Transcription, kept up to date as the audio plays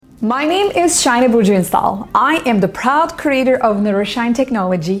My name is Shiny Burjuinstal. I am the proud creator of Neuroshine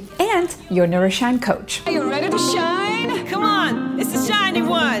Technology and your Neuroshine coach. Are you ready to shine? Come on, it's the shiny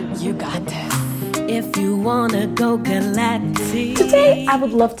one. You got this. If you wanna go galactic. Today, I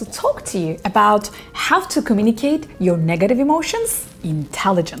would love to talk to you about how to communicate your negative emotions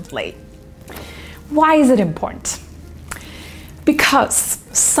intelligently. Why is it important? Because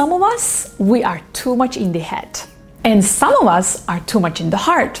some of us, we are too much in the head, and some of us are too much in the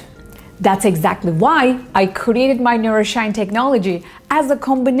heart. That's exactly why I created my Neuroshine technology as a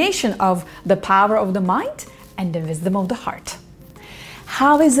combination of the power of the mind and the wisdom of the heart.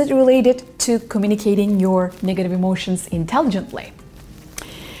 How is it related to communicating your negative emotions intelligently?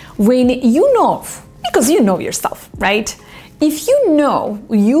 When you know, because you know yourself, right? If you know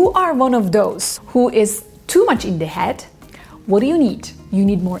you are one of those who is too much in the head, what do you need? You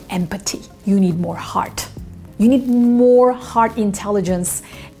need more empathy. You need more heart. You need more heart intelligence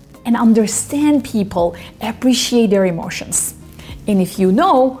and understand people, appreciate their emotions. And if you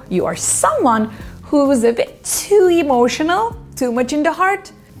know you are someone who is a bit too emotional, too much in the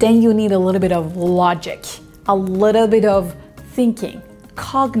heart, then you need a little bit of logic, a little bit of thinking,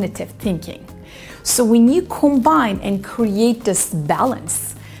 cognitive thinking. So when you combine and create this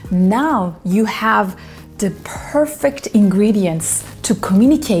balance, now you have the perfect ingredients to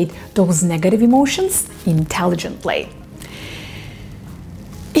communicate those negative emotions intelligently.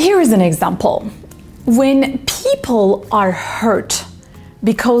 Here is an example. When people are hurt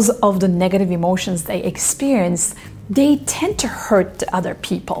because of the negative emotions they experience, they tend to hurt the other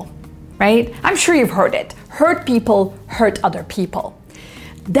people, right? I'm sure you've heard it. Hurt people hurt other people.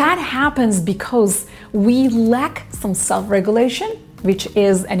 That happens because we lack some self-regulation, which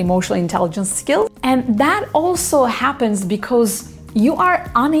is an emotional intelligence skill. And that also happens because you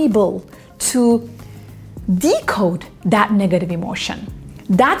are unable to decode that negative emotion.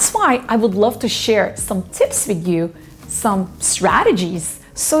 That's why I would love to share some tips with you, some strategies,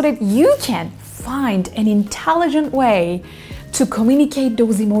 so that you can find an intelligent way to communicate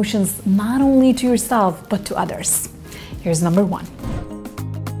those emotions not only to yourself, but to others. Here's number one.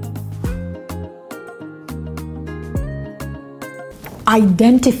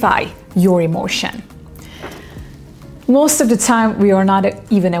 Identify your emotion. Most of the time, we are not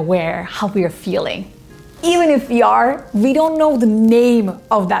even aware how we are feeling. Even if we are, we don't know the name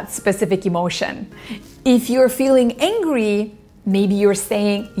of that specific emotion. If you're feeling angry, maybe you're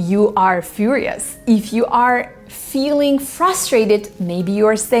saying you are furious. If you are feeling frustrated, maybe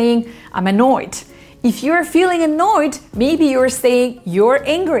you're saying I'm annoyed. If you're feeling annoyed, maybe you're saying you're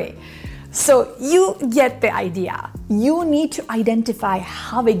angry. So you get the idea. You need to identify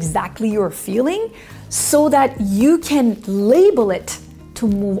how exactly you're feeling so that you can label it to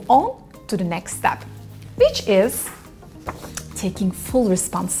move on to the next step, which is taking full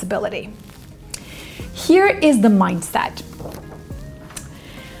responsibility. Here is the mindset.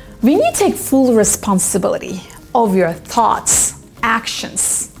 When you take full responsibility of your thoughts,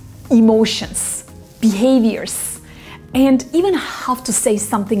 actions, emotions, behaviors, and even how to say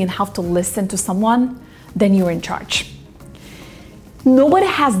something and how to listen to someone, then you're in charge. Nobody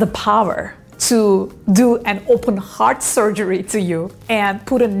has the power to do an open heart surgery to you and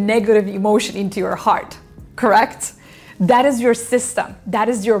put a negative emotion into your heart, correct? That is your system. That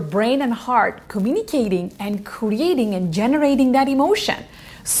is your brain and heart communicating and creating and generating that emotion.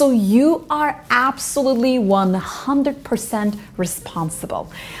 So you are absolutely 100%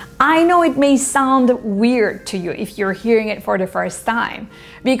 responsible. I know it may sound weird to you if you're hearing it for the first time,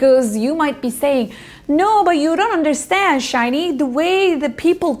 because you might be saying, no, but you don't understand, Shiny. The way the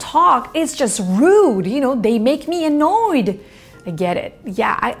people talk is just rude. They make me annoyed. I get it.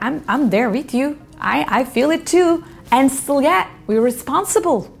 Yeah, I'm there with you. I feel it too. And still yet, we're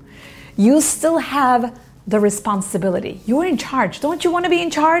responsible. You still have the responsibility. You're in charge. Don't you want to be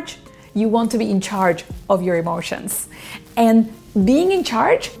in charge? You want to be in charge of your emotions. And being in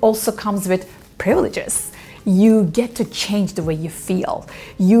charge also comes with privileges. You get to change the way you feel.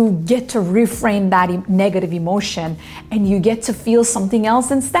 You get to reframe that negative emotion and you get to feel something else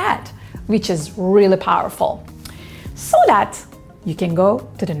instead, which is really powerful. So that you can go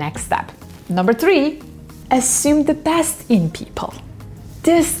to the next step. Number 3, assume the best in people.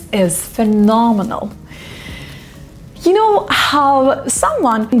 This is phenomenal. You know how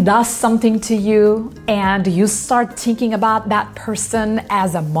someone does something to you and you start thinking about that person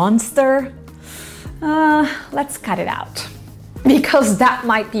as a monster? Let's cut it out. Because that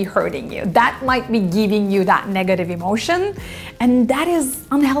might be hurting you. That might be giving you that negative emotion, and that is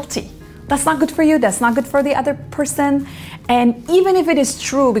unhealthy. that's not good for you, that's not good for the other person. And even if it is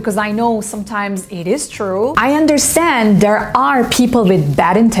true, because I know sometimes it is true, I understand there are people with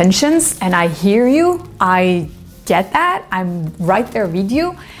bad intentions, and I hear you, I get that, I'm right there with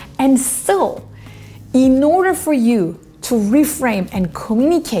you. And still, in order for you to reframe and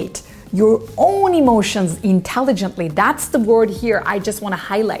communicate your own emotions intelligently, that's the word here I just want to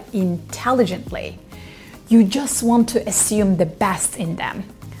highlight, intelligently. You just want to assume the best in them.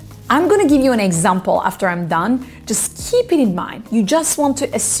 I'm going to give you an example after I'm done. Just keep it in mind. You just want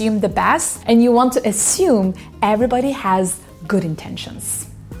to assume the best, and you want to assume everybody has good intentions.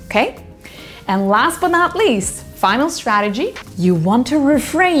 Okay? And last but not least, final strategy, you want to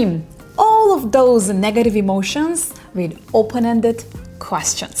reframe all of those negative emotions with open-ended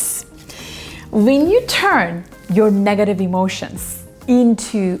questions. When you turn your negative emotions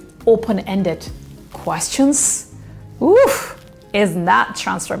into open-ended questions, isn't that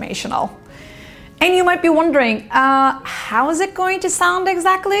transformational? And you might be wondering, how is it going to sound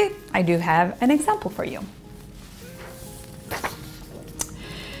exactly? I do have an example for you.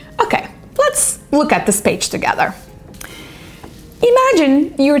 Okay, let's look at this page together.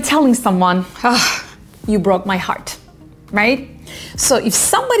 Imagine you're telling someone, you broke my heart, right? So if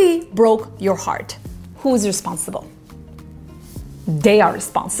somebody broke your heart, who's responsible? They are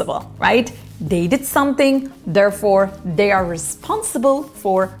responsible, right? They did something, therefore they are responsible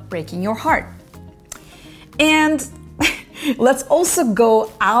for breaking your heart. And let's also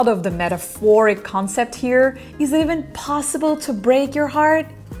go out of the metaphoric concept here. Is it even possible to break your heart?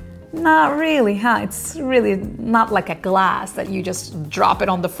 Not really, huh? It's really not like a glass that you just drop it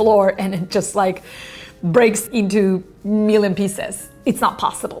on the floor and it just like breaks into a million pieces. It's not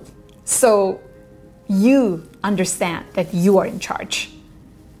possible. So you understand that you are in charge.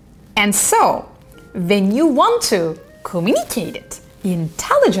 And so when you want to communicate it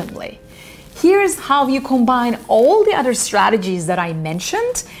intelligently, here's how you combine all the other strategies that I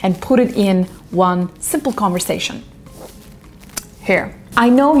mentioned and put it in one simple conversation. Here, I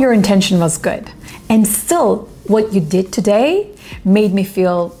know your intention was good, and still what you did today made me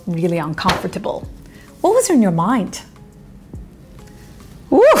feel really uncomfortable. What was in your mind?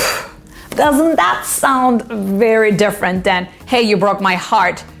 Woof! Doesn't that sound very different than, hey, you broke my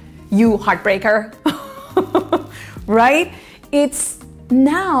heart, you heartbreaker? Right? It's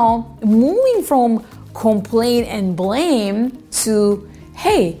now moving from complaint and blame to,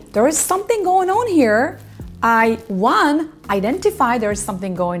 hey, there is something going on here. I, one, identify there is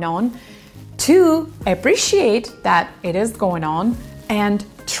something going on. Two, appreciate that it is going on. And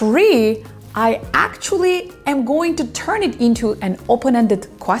three, I actually am going to turn it into an open-ended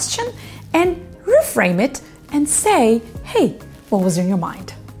question and reframe it and say, hey, what was in your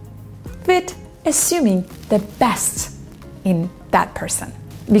mind? With assuming the best in that person.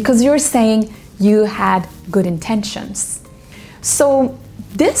 Because you're saying you had good intentions. So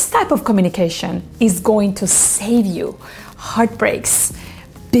this type of communication is going to save you heartbreaks,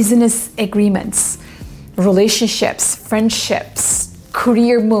 business agreements, relationships, friendships,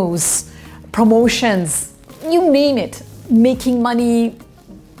 career moves, promotions, you name it, making money,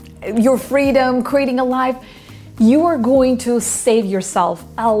 your freedom, creating a life. You are going to save yourself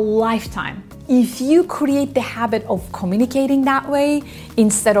a lifetime if you create the habit of communicating that way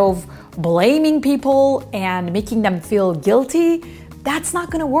instead of blaming people and making them feel guilty. That's not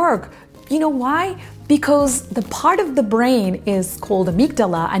going to work. You know why? Because the part of the brain is called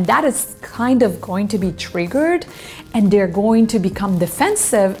amygdala, and that is kind of going to be triggered, and they're going to become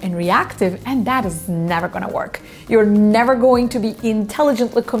defensive and reactive, and that is never going to work. You're never going to be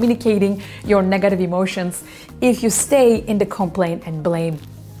intelligently communicating your negative emotions if you stay in the complaint and blame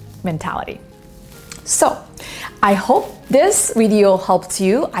mentality. So, I hope this video helped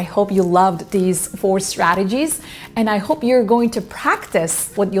you. I hope you loved these 4 strategies, and I hope you're going to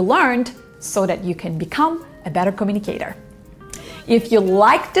practice what you learned so that you can become a better communicator. If you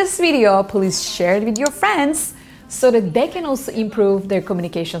like this video, please share it with your friends so that they can also improve their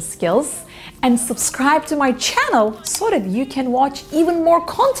communication skills, and subscribe to my channel so that you can watch even more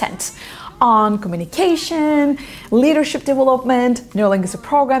content on communication, leadership development, neurolinguistic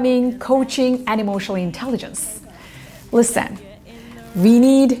programming, coaching, and emotional intelligence. Listen, we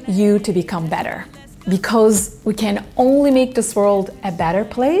need you to become better because we can only make this world a better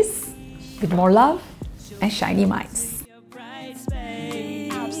place with more love and shiny minds.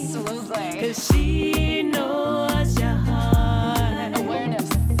 Absolutely.